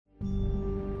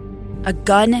a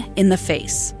gun in the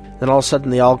face. Then all of a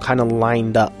sudden they all kind of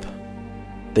lined up.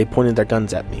 They pointed their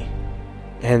guns at me.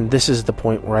 And this is the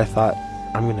point where I thought,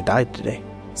 I'm going to die today.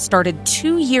 Started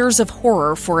 2 years of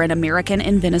horror for an American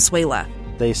in Venezuela.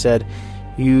 They said,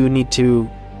 you need to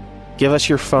give us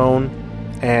your phone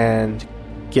and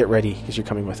get ready because you're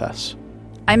coming with us.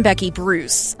 I'm Becky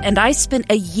Bruce, and I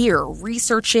spent a year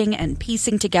researching and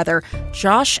piecing together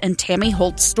Josh and Tammy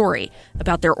Holt's story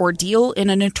about their ordeal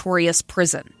in a notorious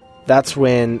prison. That's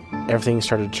when everything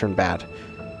started to turn bad.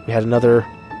 We had another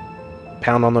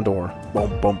pound on the door.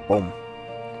 Boom, boom, boom.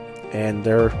 And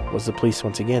there was the police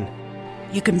once again.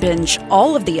 You can binge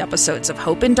all of the episodes of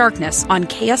Hope in Darkness on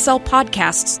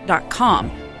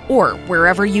KSLpodcasts.com or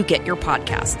wherever you get your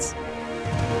podcasts.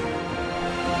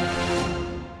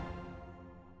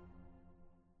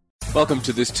 Welcome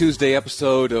to this Tuesday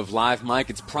episode of Live Mike.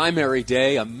 It's primary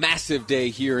day, a massive day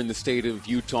here in the state of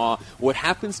Utah. What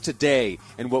happens today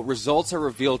and what results are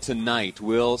revealed tonight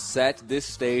will set this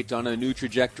state on a new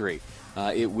trajectory.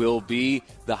 It will be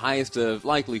the highest of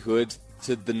likelihoods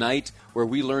to the night where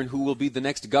we learn who will be the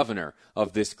next governor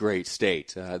of this great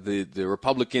state. The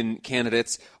Republican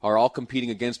candidates are all competing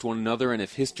against one another, and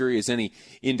if history is any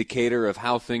indicator of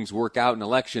how things work out in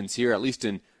elections here, at least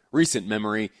in recent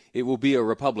memory, it will be a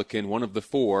Republican, one of the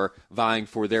four, vying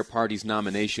for their party's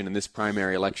nomination in this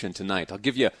primary election tonight. I'll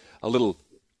give you a little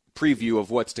preview of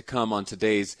what's to come on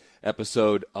today's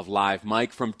episode of Live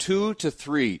Mike. From 2 to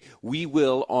 3, we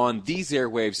will, on these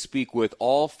airwaves, speak with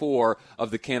all four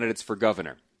of the candidates for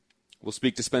governor. We'll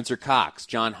speak to Spencer Cox,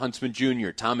 John Huntsman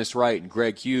Jr., Thomas Wright, and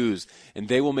Greg Hughes, and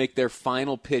they will make their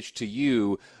final pitch to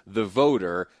you, the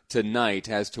voter, tonight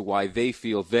as to why they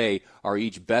feel they are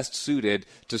each best suited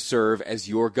to serve as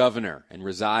your governor and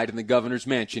reside in the governor's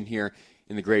mansion here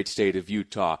in the great state of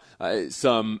Utah.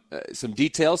 Some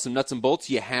details, some nuts and bolts.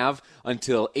 You have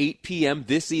until 8 p.m.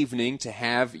 this evening to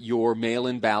have your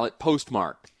mail-in ballot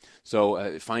postmarked.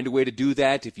 So find a way to do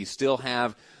that. If you still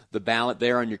have the ballot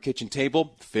there on your kitchen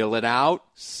table, fill it out,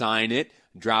 sign it,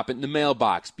 drop it in the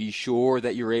mailbox. Be sure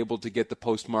that you're able to get the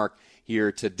postmark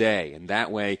here today. And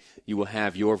that way you will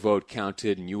have your vote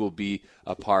counted and you will be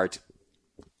a part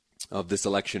of this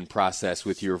election process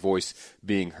with your voice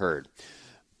being heard.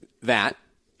 That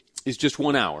is just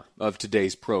 1 hour of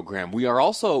today's program. We are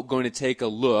also going to take a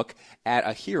look at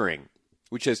a hearing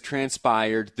which has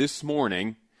transpired this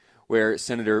morning where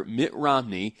Senator Mitt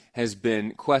Romney has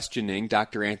been questioning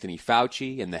Dr. Anthony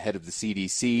Fauci and the head of the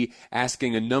CDC,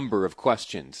 asking a number of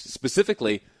questions.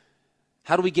 Specifically,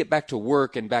 how do we get back to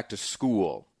work and back to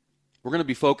school? We're going to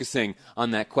be focusing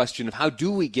on that question of how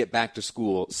do we get back to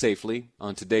school safely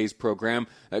on today's program.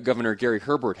 Governor Gary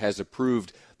Herbert has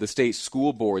approved the state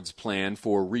school board's plan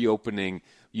for reopening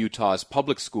Utah's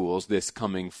public schools this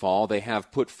coming fall. They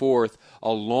have put forth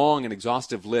a long and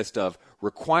exhaustive list of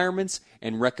requirements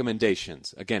and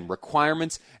recommendations. Again,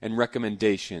 requirements and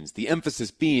recommendations. The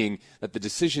emphasis being that the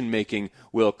decision-making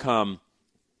will come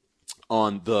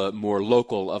on the more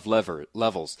local of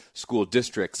levels. School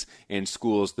districts and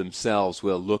schools themselves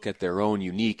will look at their own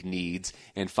unique needs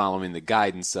and, following the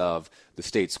guidance of the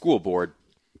state school board,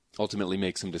 ultimately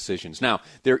make some decisions. Now,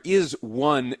 there is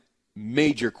one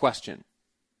major question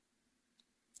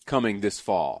coming this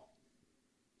fall.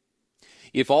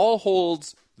 If all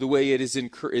holds the way it is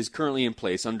currently in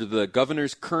place under the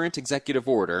governor's current executive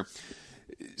order,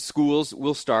 schools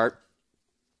will start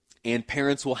and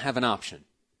parents will have an option.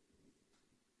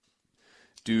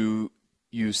 Do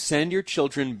you send your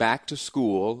children back to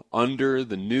school under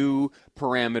the new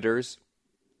parameters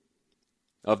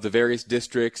of the various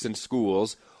districts and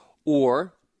schools,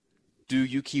 or do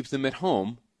you keep them at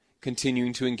home,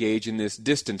 continuing to engage in this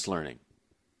distance learning?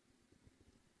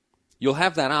 You'll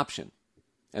have that option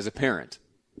as a parent.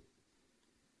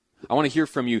 I want to hear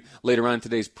from you later on in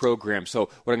today's program. So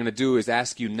what I'm going to do is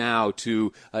ask you now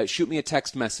to shoot me a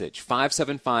text message,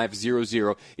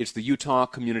 57500. It's the Utah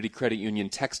Community Credit Union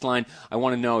text line. I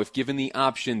want to know if, given the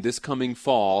option this coming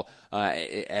fall,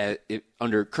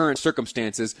 under current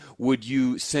circumstances, would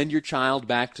you send your child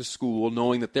back to school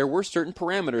knowing that there were certain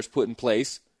parameters put in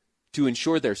place to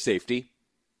ensure their safety,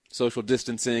 social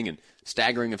distancing and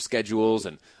staggering of schedules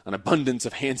and an abundance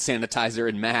of hand sanitizer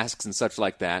and masks and such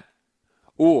like that?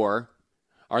 Or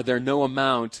are there no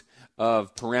amount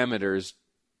of parameters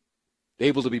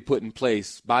able to be put in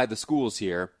place by the schools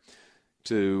here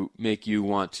to make you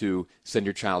want to send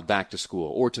your child back to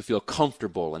school, or to feel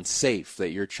comfortable and safe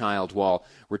that your child, while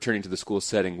returning to the school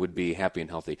setting, would be happy and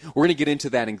healthy? We're going to get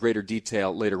into that in greater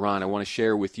detail later on. I want to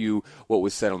share with you what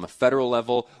was said on the federal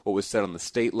level, what was said on the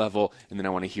state level, and then I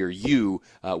want to hear you,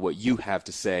 what you have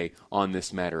to say on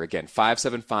this matter. Again,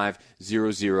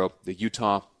 57500, the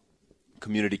Utah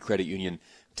Community Credit Union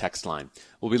text line.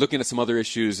 We'll be looking at some other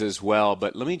issues as well,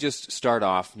 but let me just start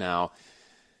off now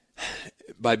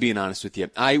by being honest with you.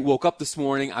 I woke up this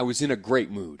morning, I was in a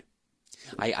great mood.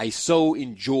 I so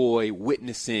enjoy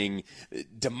witnessing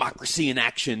democracy in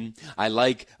action. I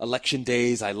like election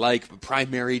days. I like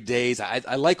primary days.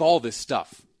 I like all this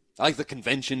stuff. I like the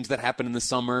conventions that happen in the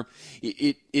summer.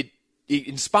 It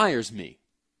inspires me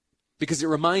because it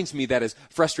reminds me that as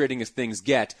frustrating as things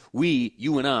get,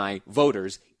 you and I,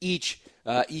 voters, each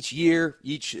year,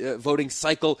 each voting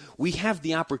cycle, we have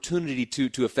the opportunity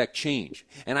to affect change.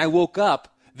 And I woke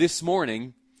up this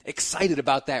morning excited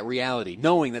about that reality,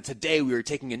 knowing that today we are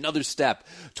taking another step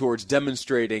towards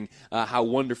demonstrating how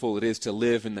wonderful it is to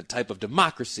live in the type of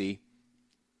democracy,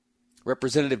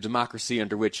 representative democracy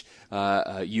under which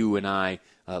you and I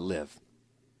live.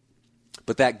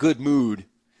 But that good mood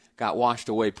got washed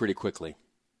away pretty quickly.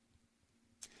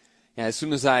 And as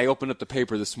soon as I opened up the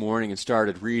paper this morning and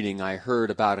started reading, I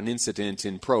heard about an incident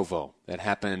in Provo that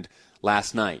happened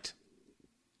last night.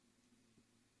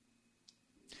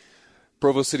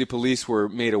 Provo City Police were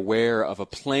made aware of a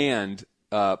planned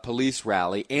police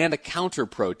rally and a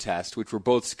counter-protest, which were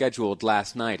both scheduled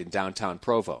last night in downtown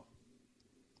Provo,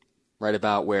 right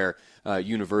about where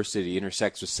University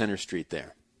intersects with Center Street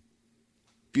there.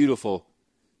 Beautiful,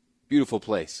 beautiful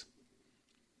place.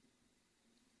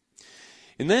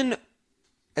 And then,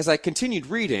 as I continued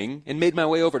reading and made my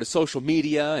way over to social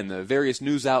media and the various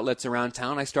news outlets around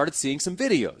town, I started seeing some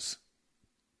videos.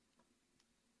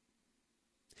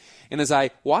 And as I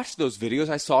watched those videos,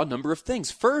 I saw a number of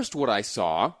things. First, what I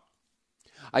saw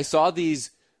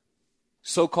these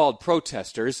so-called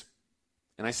protesters,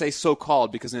 and I say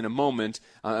so-called because in a moment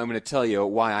I'm going to tell you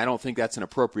why I don't think that's an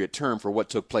appropriate term for what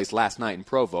took place last night in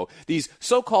Provo. These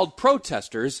so-called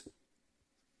protesters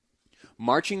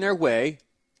marching their way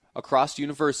across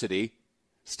University,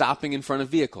 stopping in front of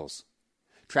vehicles.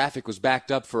 Traffic was backed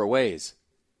up for a ways,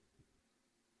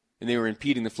 and they were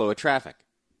impeding the flow of traffic.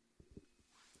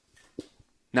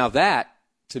 Now that,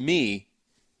 to me,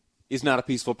 is not a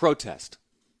peaceful protest.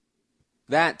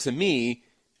 That, to me,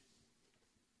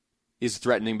 is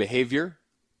threatening behavior.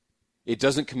 It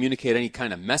doesn't communicate any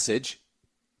kind of message.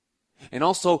 And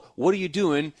also, what are you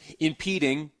doing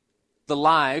impeding the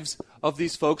lives of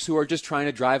these folks who are just trying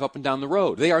to drive up and down the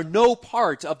road? They are no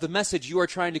part of the message you are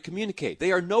trying to communicate.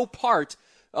 They are no part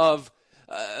of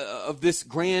this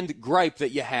grand gripe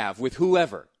that you have with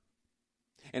whoever.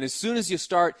 And as soon as you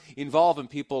start involving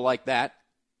people like that,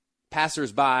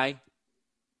 passers-by,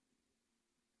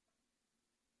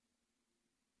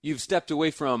 you've stepped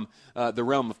away from the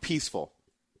realm of peaceful.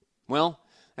 Well,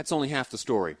 that's only half the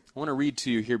story. I want to read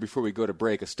to you here before we go to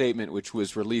break a statement which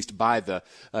was released by the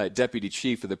Deputy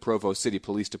Chief of the Provo City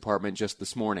Police Department just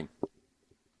this morning.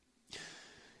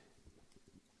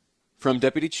 From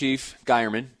Deputy Chief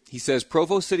Geierman, he says,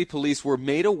 Provo City Police were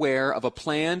made aware of a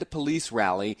planned police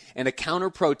rally and a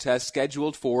counter-protest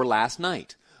scheduled for last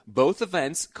night. Both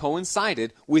events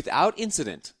coincided without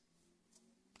incident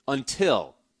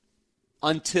until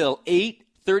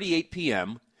 8:38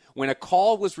 p.m., when a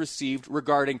call was received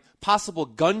regarding possible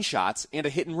gunshots and a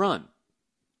hit-and-run.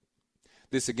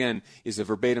 This, again, is a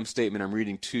verbatim statement I'm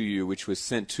reading to you, which was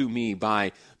sent to me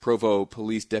by Provo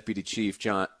Police Deputy Chief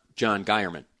John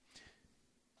Geierman.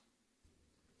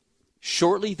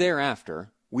 Shortly thereafter,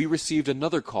 we received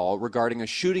another call regarding a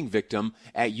shooting victim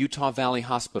at Utah Valley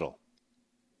Hospital.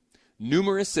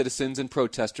 Numerous citizens and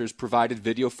protesters provided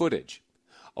video footage.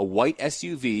 A white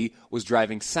SUV was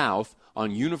driving south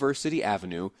on University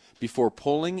Avenue before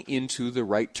pulling into the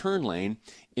right turn lane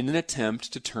in an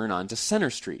attempt to turn onto Center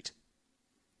Street.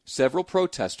 Several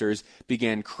protesters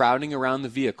began crowding around the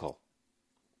vehicle.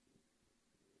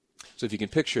 So if you can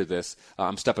picture this,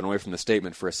 I'm stepping away from the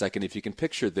statement for a second. If you can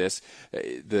picture this,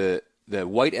 the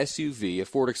white SUV, a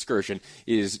Ford Excursion,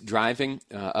 is driving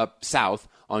up south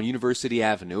on University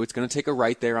Avenue. It's going to take a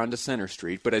right there onto Center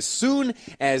Street. But as soon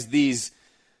as these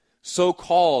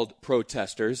so-called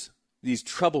protesters, these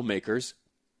troublemakers,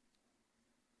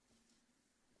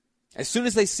 as soon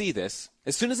as they see this,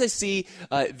 as soon as they see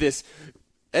this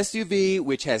SUV,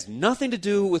 which has nothing to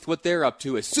do with what they're up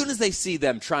to, as soon as they see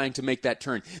them trying to make that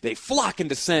turn, they flock and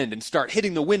descend and start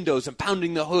hitting the windows and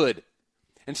pounding the hood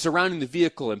and surrounding the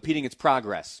vehicle, impeding its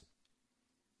progress.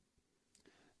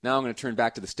 Now I'm going to turn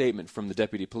back to the statement from the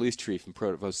Deputy Police Chief in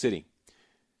Provo City.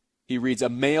 He reads, a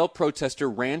male protester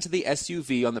ran to the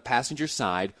SUV on the passenger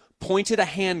side, pointed a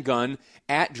handgun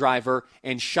at driver,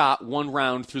 and shot one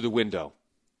round through the window.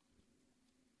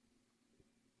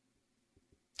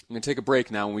 I'm going to take a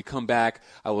break now. When we come back,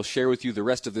 I will share with you the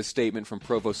rest of this statement from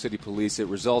Provo City Police. It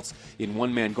results in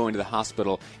one man going to the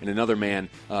hospital and another man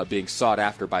being sought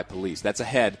after by police. That's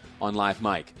ahead on Live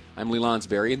Mike. I'm Lee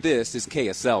Lonsberry, and this is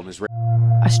KSL News Radio.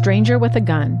 A stranger with a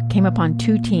gun came upon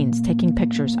two teens taking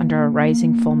pictures under a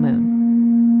rising full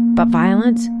moon. But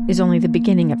violence is only the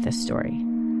beginning of this story.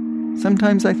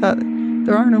 Sometimes I thought,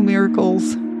 there are no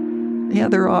miracles. Yeah,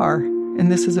 there are, and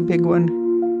this is a big one.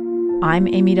 I'm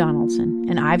Amy Donaldson,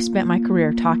 and I've spent my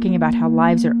career talking about how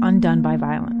lives are undone by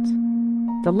violence.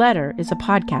 The Letter is a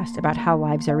podcast about how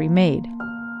lives are remade.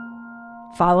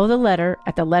 Follow The Letter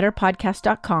at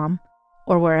theletterpodcast.com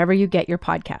or wherever you get your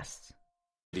podcasts.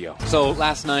 So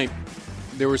last night,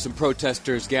 there were some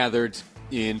protesters gathered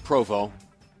in Provo.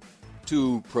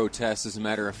 2 protests, as a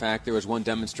matter of fact. There was one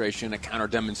demonstration, a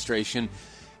counter-demonstration,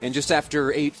 and just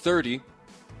after 8:30,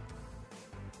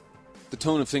 the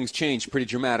tone of things changed pretty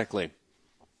dramatically.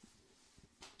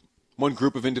 One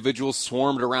group of individuals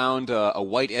swarmed around a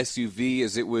white SUV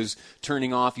as it was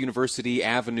turning off University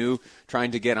Avenue,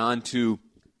 trying to get onto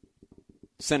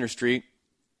Center Street.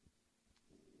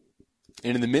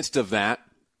 And in the midst of that,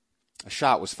 a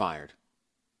shot was fired.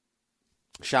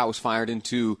 A shot was fired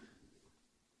into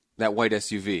that white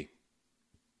SUV.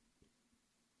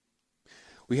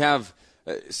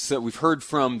 We've heard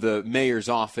from the mayor's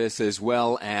office as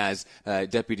well as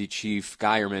Deputy Chief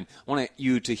Geierman. I want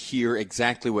you to hear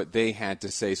exactly what they had to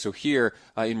say. So here,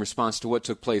 in response to what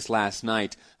took place last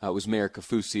night, was Mayor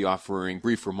Kaufusi offering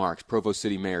brief remarks. Provo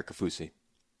City Mayor Kaufusi.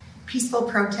 Peaceful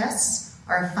protests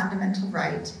are a fundamental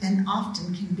right and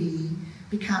often can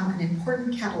become an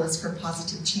important catalyst for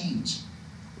positive change.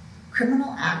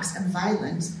 Criminal acts and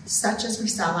violence, such as we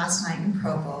saw last night in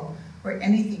Provo, were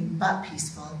anything but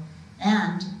peaceful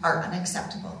and are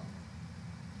unacceptable.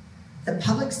 The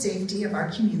public safety of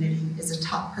our community is a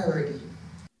top priority.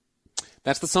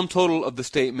 That's the sum total of the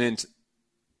statement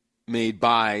made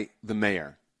by the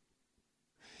mayor.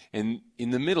 And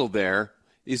in the middle there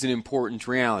is an important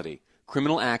reality.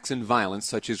 Criminal acts and violence,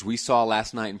 such as we saw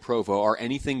last night in Provo, are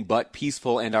anything but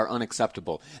peaceful and are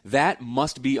unacceptable. That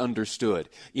must be understood.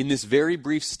 In this very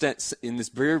brief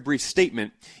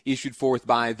statement issued forth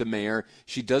by the mayor,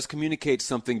 she does communicate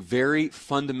something very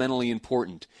fundamentally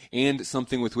important and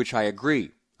something with which I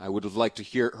agree. I would have liked to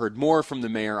heard more from the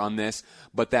mayor on this,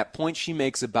 but that point she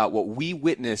makes about what we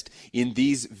witnessed in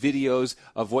these videos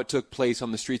of what took place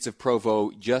on the streets of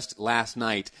Provo just last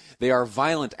night, they are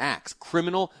violent acts,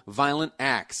 criminal violent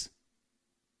acts.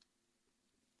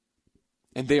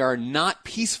 And they are not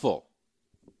peaceful.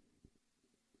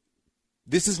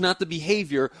 This is not the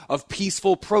behavior of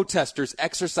peaceful protesters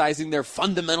exercising their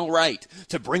fundamental right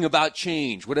to bring about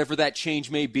change, whatever that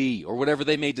change may be, or whatever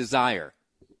they may desire.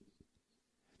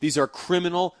 These are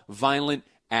criminal, violent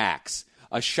acts.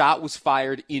 A shot was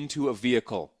fired into a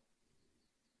vehicle.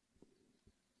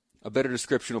 A better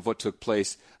description of what took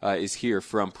place is here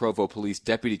from Provo Police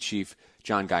Deputy Chief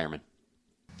John Geierman.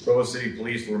 Provo City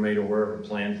Police were made aware of a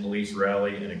planned police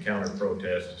rally and a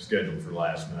counter-protest scheduled for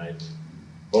last night.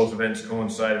 Both events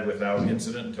coincided without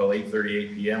incident until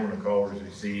 8:38 p.m. when a call was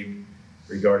received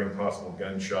regarding possible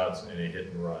gunshots and a hit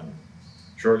and run.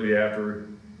 Shortly after,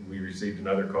 we received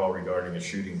another call regarding a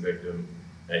shooting victim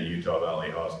at Utah Valley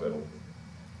Hospital.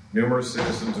 Numerous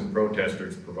citizens and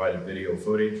protesters provided video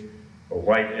footage. A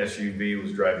white SUV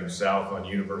was driving south on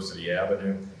University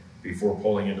Avenue before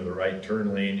pulling into the right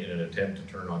turn lane in an attempt to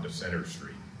turn onto Center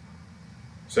Street.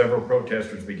 Several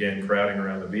protesters began crowding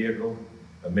around the vehicle.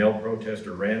 A male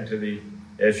protester ran to the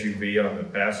SUV on the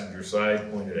passenger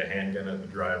side, pointed a handgun at the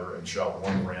driver, and shot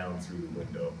one round through the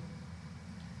window.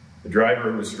 The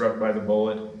driver, who was struck by the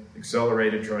bullet,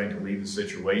 accelerated trying to leave the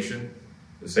situation.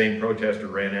 The same protester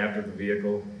ran after the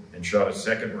vehicle and shot a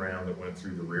second round that went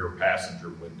through the rear passenger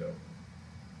window.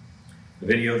 The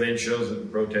video then shows that the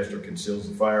protester conceals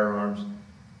the firearms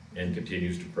and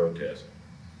continues to protest.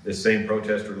 This same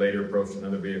protester later approached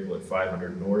another vehicle at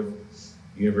 500 North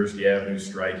University Avenue,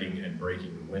 striking and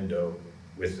breaking the window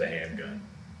with the handgun.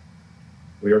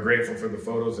 We are grateful for the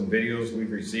photos and videos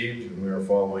we've received, and we are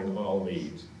following all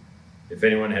leads. If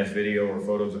anyone has video or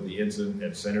photos of the incident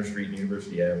at Center Street and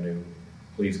University Avenue,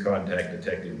 please contact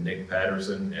Detective Nick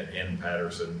Patterson at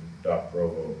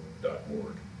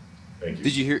npatterson.provo.org. Thank you.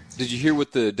 Did you hear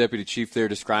what the deputy chief there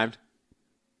described?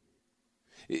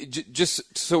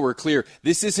 Just so we're clear,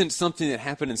 this isn't something that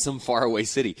happened in some faraway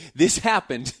city. This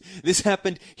happened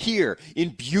here in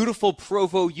beautiful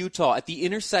Provo, Utah, at the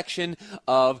intersection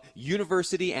of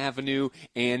University Avenue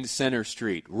and Center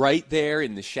Street, right there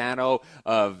in the shadow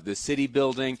of the city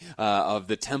building, of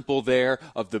the temple there,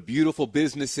 of the beautiful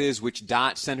businesses which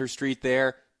dot Center Street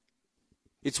there.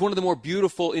 It's one of the more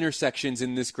beautiful intersections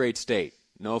in this great state.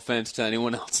 No offense to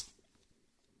anyone else.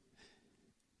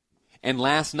 And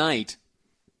last night,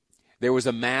 there was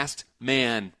a masked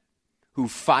man who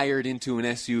fired into an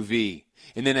SUV.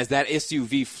 And then as that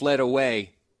SUV fled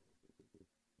away,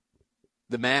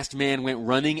 the masked man went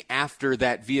running after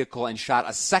that vehicle and shot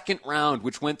a second round,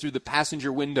 which went through the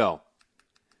passenger window.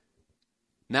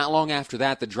 Not long after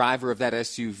that, the driver of that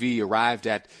SUV arrived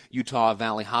at Utah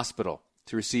Valley Hospital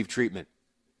to receive treatment.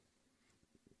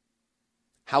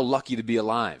 How lucky to be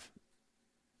alive.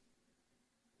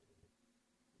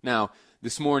 Now,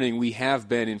 this morning we have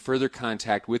been in further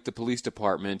contact with the police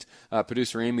department.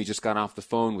 Producer Amy just got off the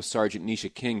phone with Sergeant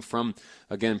Nisha King from,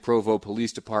 again, Provo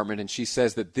Police Department, and she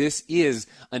says that this is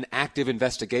an active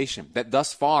investigation, that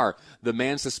thus far the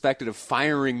man suspected of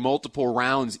firing multiple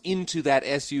rounds into that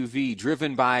SUV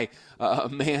driven by a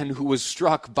man who was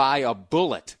struck by a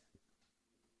bullet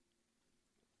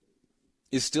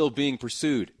is still being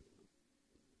pursued.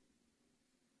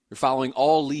 They're following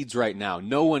all leads right now.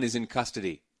 No one is in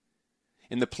custody.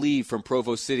 And the plea from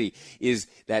Provo City is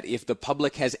that if the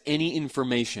public has any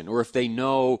information or if they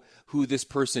know who this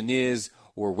person is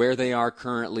or where they are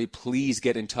currently, please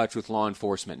get in touch with law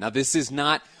enforcement. Now, this is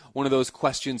not one of those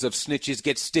questions of snitches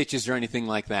get stitches or anything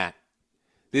like that.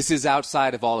 This is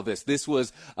outside of all of this. This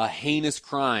was a heinous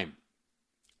crime.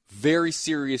 Very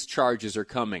serious charges are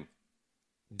coming.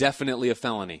 Definitely a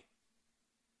felony.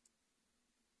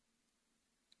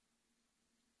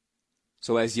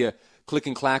 So as you click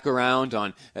and clack around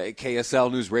on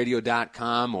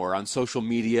KSLNewsRadio.com or on social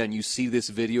media and you see this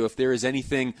video, if there is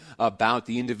anything about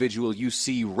the individual you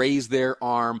see, raise their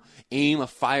arm, aim a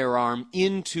firearm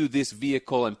into this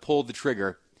vehicle and pull the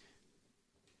trigger.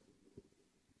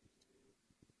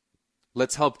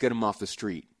 Let's help get him off the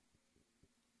street.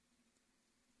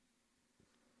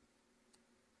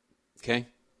 Okay?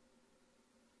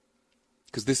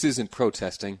 Because this isn't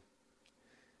protesting.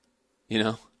 You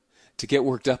know? To get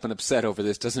worked up and upset over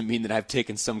this doesn't mean that I've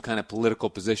taken some kind of political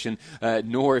position,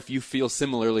 nor if you feel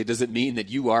similarly does it mean that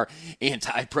you are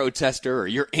anti-protester or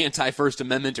you're anti-First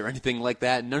Amendment or anything like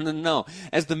that. No.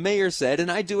 As the mayor said,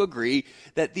 and I do agree,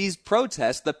 that these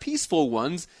protests, the peaceful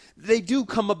ones, they do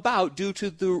come about due to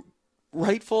the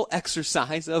rightful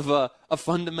exercise of a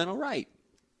fundamental right.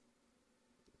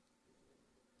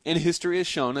 And history has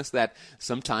shown us that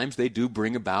sometimes they do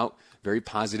bring about very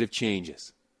positive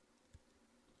changes.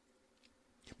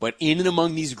 But in and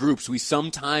among these groups, we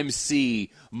sometimes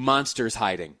see monsters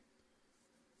hiding.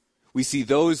 We see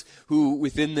those who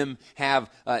within them have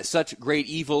such great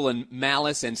evil and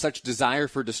malice and such desire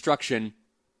for destruction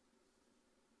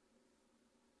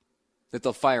that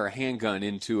they'll fire a handgun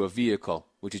into a vehicle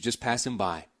which is just passing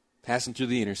by, passing through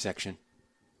the intersection,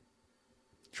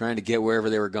 trying to get wherever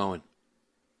they were going.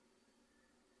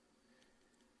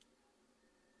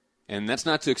 And that's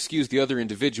not to excuse the other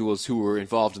individuals who were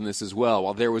involved in this as well.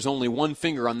 While there was only one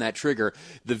finger on that trigger,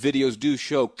 the videos do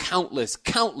show countless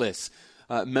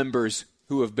members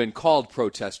who have been called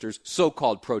protesters,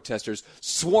 so-called protesters,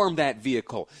 swarm that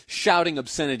vehicle, shouting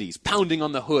obscenities, pounding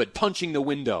on the hood, punching the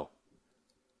window.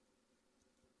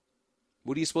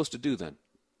 What are you supposed to do then?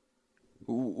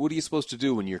 What are you supposed to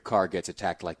do when your car gets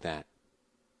attacked like that?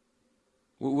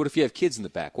 What if you have kids in the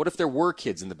back? What if there were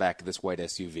kids in the back of this white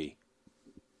SUV?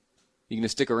 You going to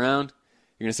stick around?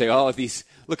 You're going to say, oh,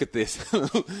 look at this.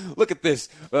 Look at this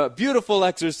beautiful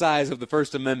exercise of the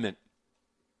First Amendment.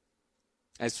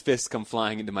 As fists come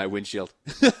flying into my windshield.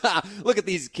 Look at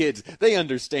these kids. They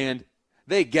understand.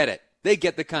 They get it. They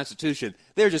get the Constitution.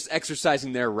 They're just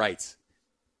exercising their rights.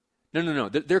 No.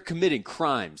 They're committing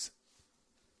crimes.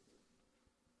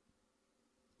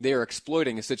 They are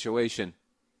exploiting a situation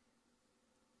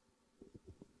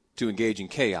to engage in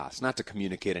chaos, not to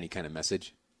communicate any kind of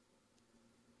message.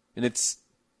 And it's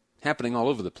happening all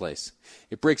over the place.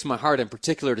 It breaks my heart in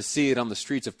particular to see it on the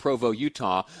streets of Provo,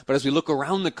 Utah. But as we look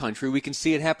around the country, we can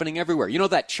see it happening everywhere. You know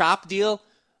that CHOP deal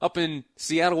up in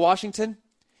Seattle, Washington?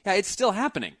 Yeah, it's still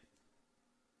happening.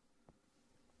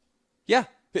 Yeah,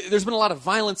 there's been a lot of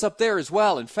violence up there as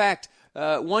well. In fact,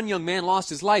 one young man lost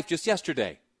his life just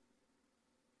yesterday.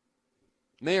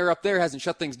 Mayor up there hasn't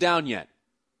shut things down yet.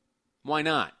 Why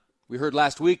not? We heard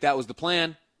last week that was the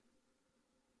plan.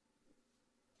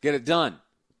 Get it done.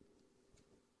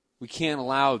 We can't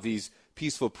allow these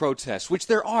peaceful protests, which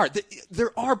there are.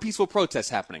 There are peaceful protests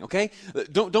happening, okay?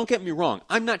 Don't get me wrong.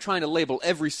 I'm not trying to label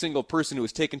every single person who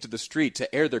is taken to the street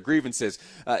to air their grievances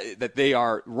that they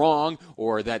are wrong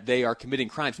or that they are committing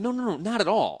crimes. No, not at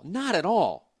all. Not at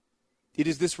all. It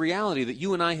is this reality that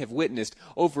you and I have witnessed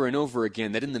over and over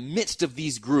again, that in the midst of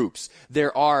these groups,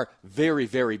 there are very,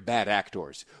 very bad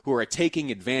actors who are taking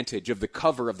advantage of the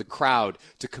cover of the crowd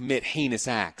to commit heinous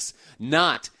acts,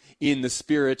 not in the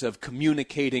spirit of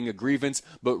communicating a grievance,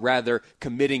 but rather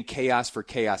committing chaos for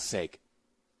chaos' sake.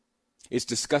 It's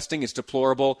disgusting, it's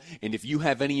deplorable, and if you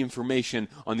have any information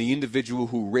on the individual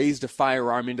who raised a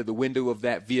firearm into the window of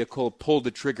that vehicle, pulled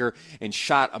the trigger, and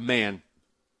shot a man,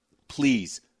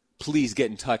 please get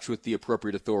in touch with the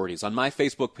appropriate authorities. On my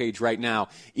Facebook page right now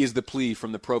is the plea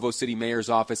from the Provo City Mayor's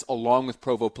office along with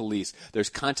Provo Police.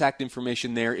 There's contact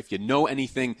information there. If you know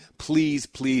anything, please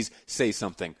say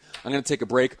something. I'm going to take a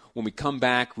break. When we come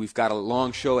back, we've got a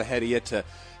long show ahead of you to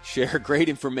share great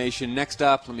information. Next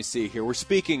up, let me see here. We're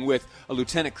speaking with a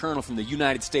lieutenant colonel from the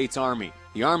United States Army.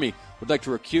 The Army would like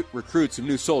to recruit some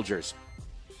new soldiers.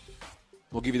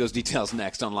 We'll give you those details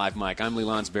next on Live Mike. I'm Lee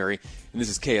Lonsberry, and this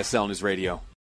is KSL News Radio.